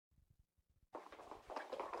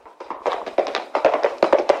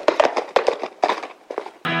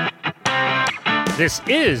This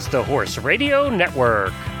is the Horse Radio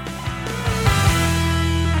Network.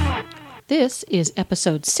 This is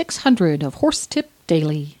episode 600 of Horse Tip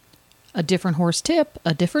Daily. A different horse tip,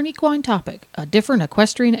 a different equine topic, a different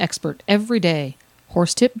equestrian expert every day.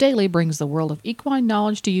 Horse Tip Daily brings the world of equine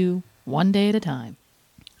knowledge to you one day at a time.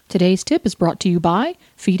 Today's tip is brought to you by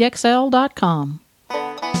feedxl.com.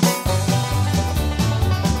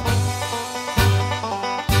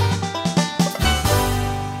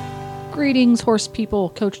 Greetings, horse people.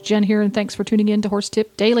 Coach Jen here, and thanks for tuning in to Horse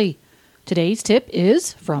Tip Daily. Today's tip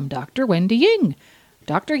is from Dr. Wendy Ying.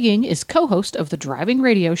 Dr. Ying is co-host of the Driving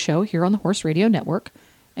Radio Show here on the Horse Radio Network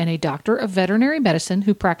and a doctor of veterinary medicine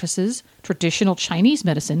who practices traditional Chinese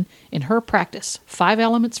medicine in her practice, 5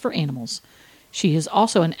 Elements for Animals. She is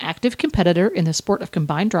also an active competitor in the sport of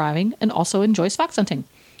combined driving and also enjoys fox hunting.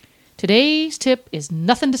 Today's tip is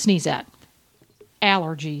nothing to sneeze at.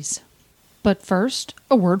 Allergies. But first,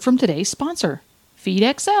 a word from today's sponsor,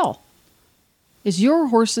 FeedXL. Is your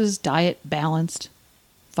horse's diet balanced?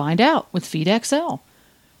 Find out with FeedXL.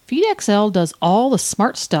 FeedXL does all the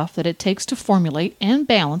smart stuff that it takes to formulate and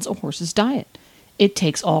balance a horse's diet. It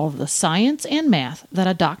takes all of the science and math that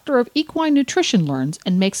a doctor of equine nutrition learns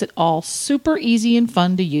and makes it all super easy and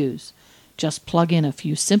fun to use. Just plug in a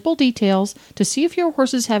few simple details to see if your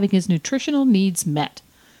horse is having his nutritional needs met.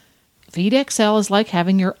 FeedXL is like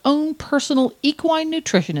having your own personal equine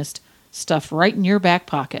nutritionist stuffed right in your back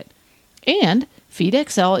pocket. And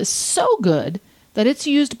FeedXL is so good that it's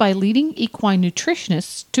used by leading equine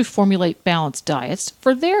nutritionists to formulate balanced diets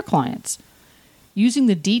for their clients. Using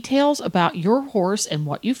the details about your horse and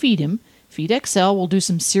what you feed him, FeedXL will do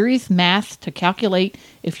some serious math to calculate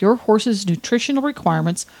if your horse's nutritional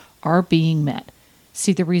requirements are being met.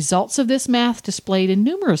 See the results of this math displayed in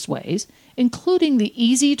numerous ways, including the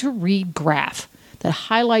easy-to-read graph that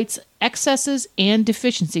highlights excesses and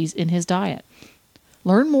deficiencies in his diet.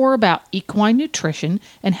 Learn more about equine nutrition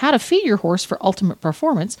and how to feed your horse for ultimate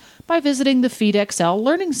performance by visiting the FeedXL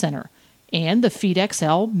Learning Center and the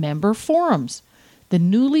FeedXL member forums. The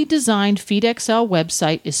newly designed FeedXL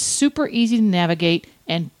website is super easy to navigate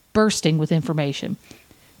and bursting with information.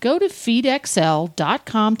 Go to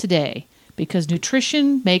feedxl.com today because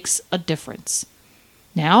nutrition makes a difference.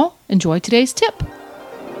 Now, enjoy today's tip.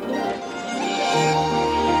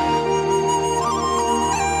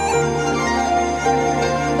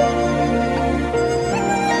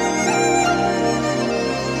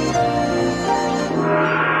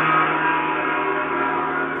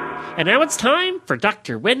 And now it's time for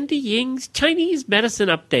Dr. Wendy Ying's Chinese medicine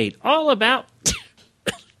update, all about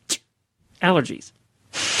allergies.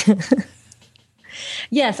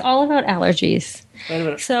 Yes, all about allergies. Wait a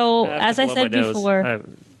minute. So, as I said before... I have a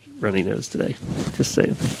runny nose today. Just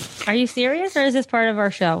saying. Are you serious, or is this part of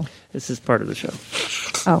our show? This is part of the show.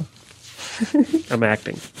 Oh. I'm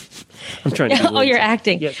acting. I'm trying to. Oh, you're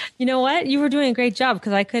acting. Yes. You know what? You were doing a great job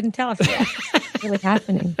because I couldn't tell if it was really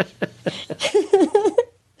happening.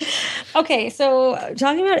 Okay, so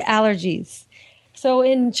talking about allergies. So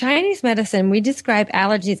in Chinese medicine, we describe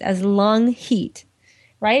allergies as lung heat,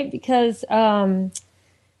 right? Because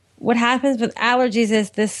what happens with allergies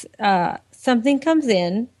is this something comes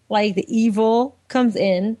in, like the evil comes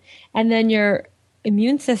in, and then your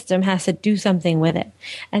immune system has to do something with it.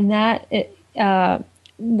 And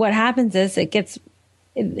what happens is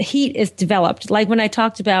heat is developed. Like when I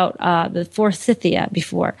talked about the forsythia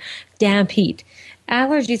before, damp heat.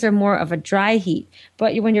 Allergies are more of a dry heat,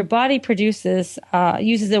 but when your body uses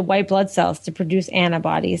the white blood cells to produce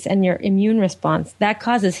antibodies and your immune response, that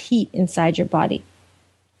causes heat inside your body.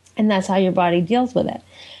 And that's how your body deals with it.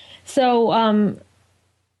 So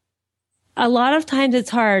a lot of times it's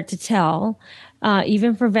hard to tell,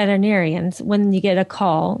 even for veterinarians, when you get a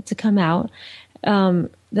call to come out,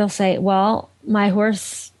 they'll say, well, my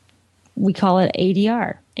horse, we call it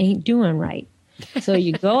ADR, ain't doing right. So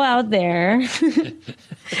you go out there.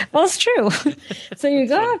 Well, it's true. So you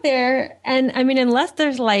go out there and, I mean, unless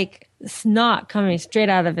there's like snot coming straight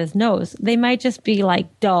out of his nose, they might just be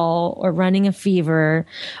like dull or running a fever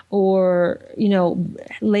or,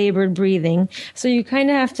 labored breathing. So you kind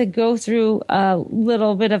of have to go through a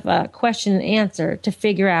little bit of a question and answer to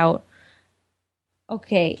figure out,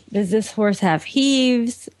 okay, does this horse have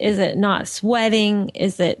heaves? Is it not sweating?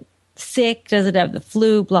 Is it sick? Does it have the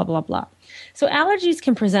flu? Blah, blah, blah. So allergies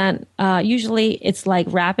can present, usually it's like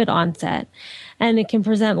rapid onset, and it can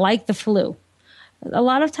present like the flu. A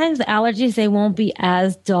lot of times the allergies, they won't be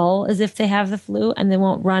as dull as if they have the flu, and they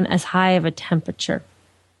won't run as high of a temperature.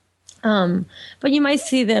 But you might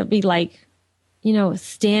see they'll be like,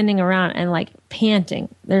 standing around and like panting.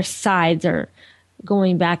 Their sides are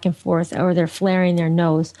going back and forth, or they're flaring their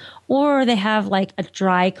nose, or they have like a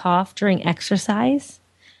dry cough during exercise.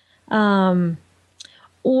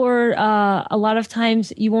 Or a lot of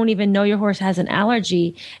times you won't even know your horse has an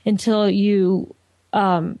allergy until you,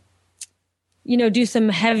 do some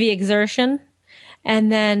heavy exertion,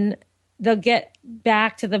 and then they'll get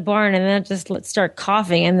back to the barn and then just start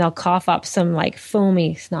coughing, and they'll cough up some like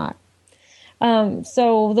foamy snot.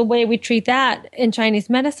 So the way we treat that in Chinese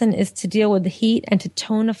medicine is to deal with the heat and to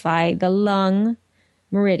tonify the lung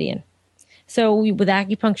meridian. So with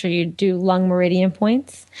acupuncture, you do lung meridian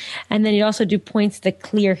points, and then you also do points that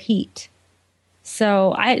clear heat.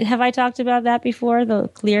 So have I talked about that before, the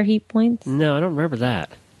clear heat points? No, I don't remember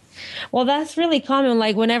that. Well, that's really common.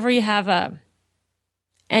 Like whenever you have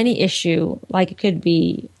any issue, like it could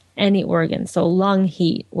be any organ, so lung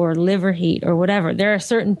heat or liver heat or whatever, there are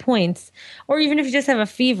certain points, or even if you just have a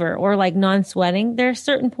fever or like non-sweating, there are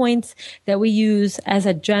certain points that we use as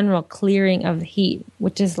a general clearing of the heat,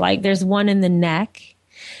 which is like there's one in the neck.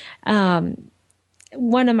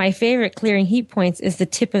 One of my favorite clearing heat points is the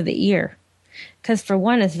tip of the ear, because for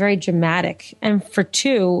one, it's very dramatic, and for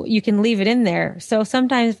two, you can leave it in there. So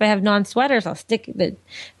sometimes if I have non-sweaters, I'll stick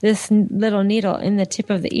this little needle in the tip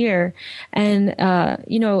of the ear, and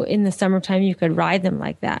in the summertime you could ride them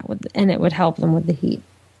like that, and it would help them with the heat.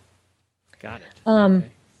 Got it. Okay.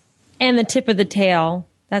 And the tip of the tail,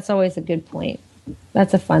 that's always a good point.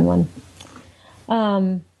 That's a fun one.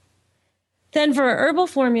 Then for herbal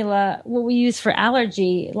formula, what we use for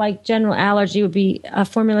allergy, like general allergy, would be a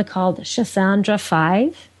formula called Schisandra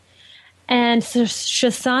 5. And so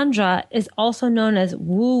Schisandra is also known as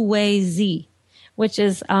Wu Wei Zi, which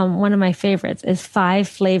is one of my favorites, is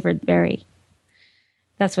 5-flavored berry.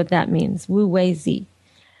 That's what that means, Wu Wei Zi.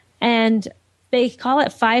 And they call it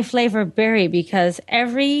 5-flavored berry because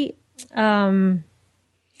every,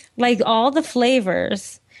 like all the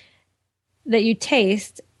flavors that you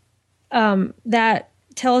taste, that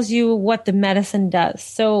tells you what the medicine does.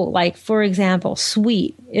 So, like, for example,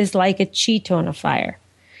 sweet is like a qi tonifier.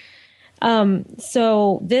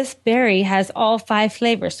 So this berry has all 5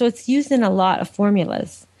 flavors. So it's used in a lot of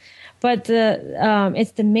formulas. But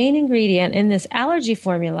it's the main ingredient in this allergy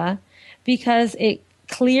formula because it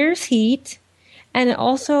clears heat, and it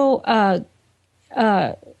also,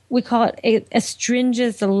 we call it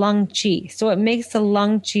astringes the lung qi. So it makes the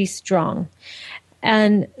lung qi strong.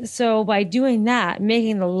 And so by doing that,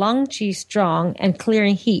 making the lung qi strong and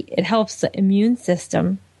clearing heat, it helps the immune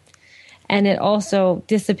system, and it also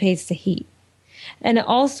dissipates the heat. And it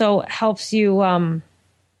also helps you,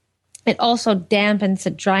 it also dampens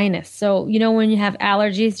the dryness. So, when you have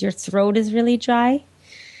allergies, your throat is really dry.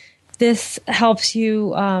 This helps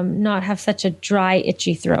you not have such a dry,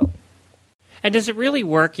 itchy throat. And does it really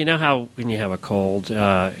work? You know how when you have a cold,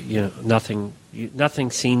 nothing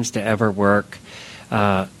seems to ever work.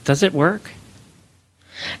 Does it work?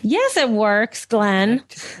 Yes, it works, Glenn.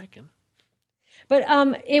 Just a second. But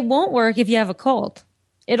it won't work if you have a cold.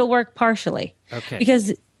 It'll work partially. Okay.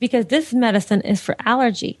 Because this medicine is for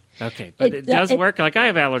allergy. Okay, but it does work. Like I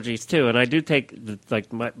have allergies too, and I do take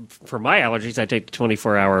for my allergies, I take the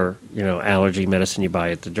 24-hour allergy medicine you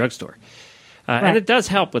buy at the drugstore. Right. And it does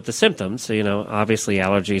help with the symptoms. So, obviously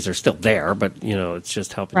allergies are still there, but it's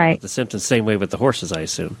just helping with the symptoms. Same way with the horses, I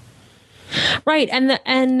assume. Right,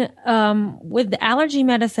 and with the allergy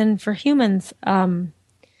medicine for humans,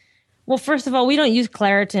 well, first of all, we don't use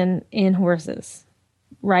Claritin in horses,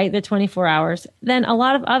 right? The 24 hours. Then a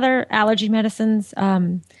lot of other allergy medicines,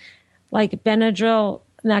 like Benadryl,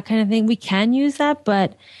 that kind of thing, we can use that,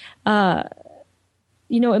 but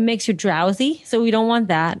it makes you drowsy, so we don't want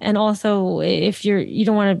that. And also, if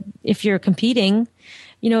you're competing,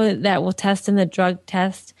 that will test in the drug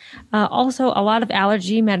test. Also, a lot of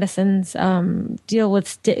allergy medicines use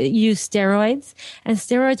steroids, and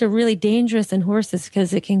steroids are really dangerous in horses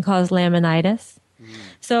because it can cause laminitis.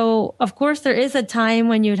 So, of course, there is a time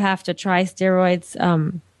when you'd have to try steroids.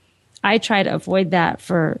 I try to avoid that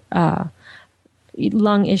for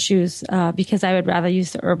lung issues because I would rather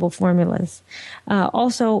use the herbal formulas.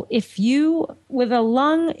 Also, if you, with a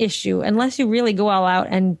lung issue, unless you really go all out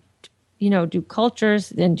and do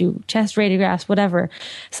cultures and do chest radiographs, whatever.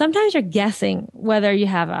 Sometimes you're guessing whether you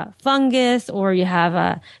have a fungus or you have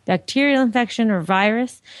a bacterial infection or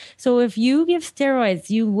virus. So if you give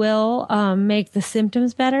steroids, you will make the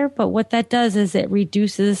symptoms better. But what that does is it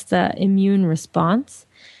reduces the immune response.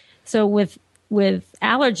 So with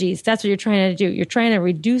allergies, that's what you're trying to do. You're trying to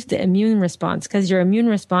reduce the immune response because your immune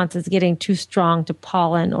response is getting too strong to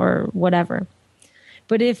pollen or whatever.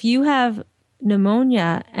 But if you have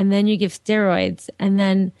pneumonia and then you give steroids and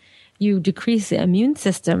then you decrease the immune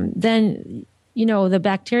system, then the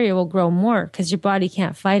bacteria will grow more because your body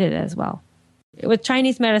can't fight it as well. With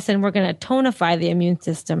Chinese medicine, we're going to tonify the immune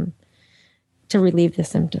system to relieve the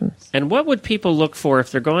symptoms. And what would people look for if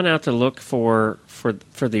they're going out to look for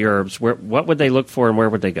the herbs? What would they look for, and where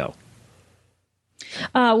would they go?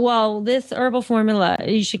 Well, this herbal formula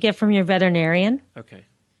you should get from your veterinarian. Okay.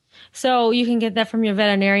 So you can get that from your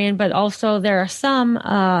veterinarian, but also there are some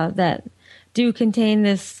that do contain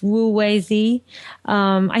this Wu Wei Z.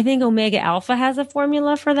 I think Omega Alpha has a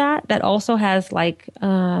formula for that also has like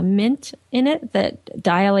mint in it that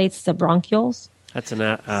dilates the bronchioles. That's an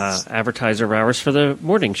advertiser of ours for the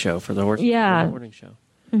morning show, for the horse morning show.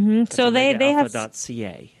 Mm-hmm. So they have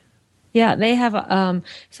 .ca. Yeah, they have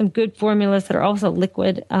some good formulas that are also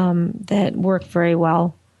liquid that work very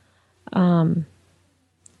well.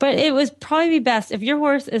 But it would probably be best if your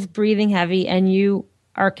horse is breathing heavy and you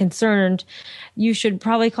are concerned, you should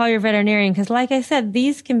probably call your veterinarian because, like I said,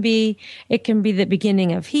 it can be the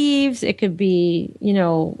beginning of heaves. It could be,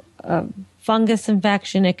 a fungus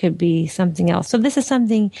infection. It could be something else. So this is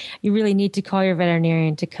something you really need to call your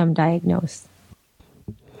veterinarian to come diagnose.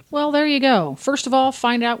 Well, there you go. First of all,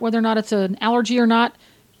 find out whether or not it's an allergy or not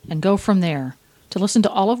and go from there. To listen to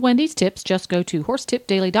all of Wendy's tips, just go to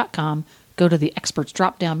horsetipdaily.com. Go to the experts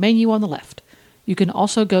drop-down menu on the left. You can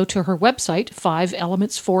also go to her website,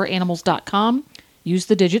 5elementsforanimals.com. Use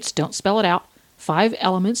the digits, don't spell it out,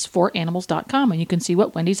 5elementsforanimals.com, and you can see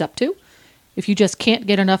what Wendy's up to. If you just can't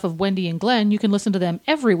get enough of Wendy and Glenn, you can listen to them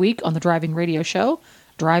every week on the Driving Radio Show,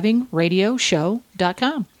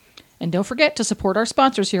 drivingradioshow.com. And don't forget to support our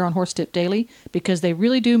sponsors here on Horse Tip Daily because they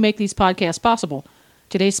really do make these podcasts possible.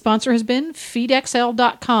 Today's sponsor has been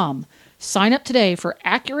feedxl.com. Sign up today for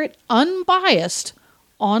accurate, unbiased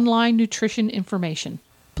online nutrition information.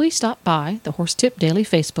 Please stop by the Horse Tip Daily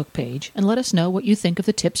Facebook page and let us know what you think of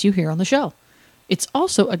the tips you hear on the show. It's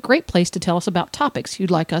also a great place to tell us about topics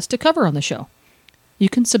you'd like us to cover on the show. You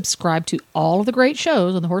can subscribe to all of the great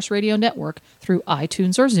shows on the Horse Radio Network through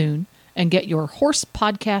iTunes or Zune and get your horse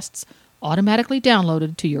podcasts automatically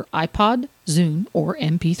downloaded to your iPod, Zune, or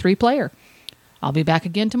MP3 player. I'll be back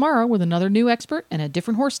again tomorrow with another new expert and a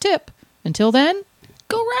different horse tip. Until then,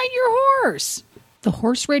 go ride your horse! The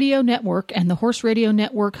Horse Radio Network and the Horse Radio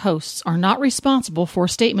Network hosts are not responsible for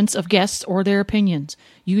statements of guests or their opinions.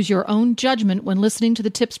 Use your own judgment when listening to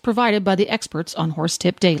the tips provided by the experts on Horse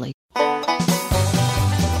Tip Daily.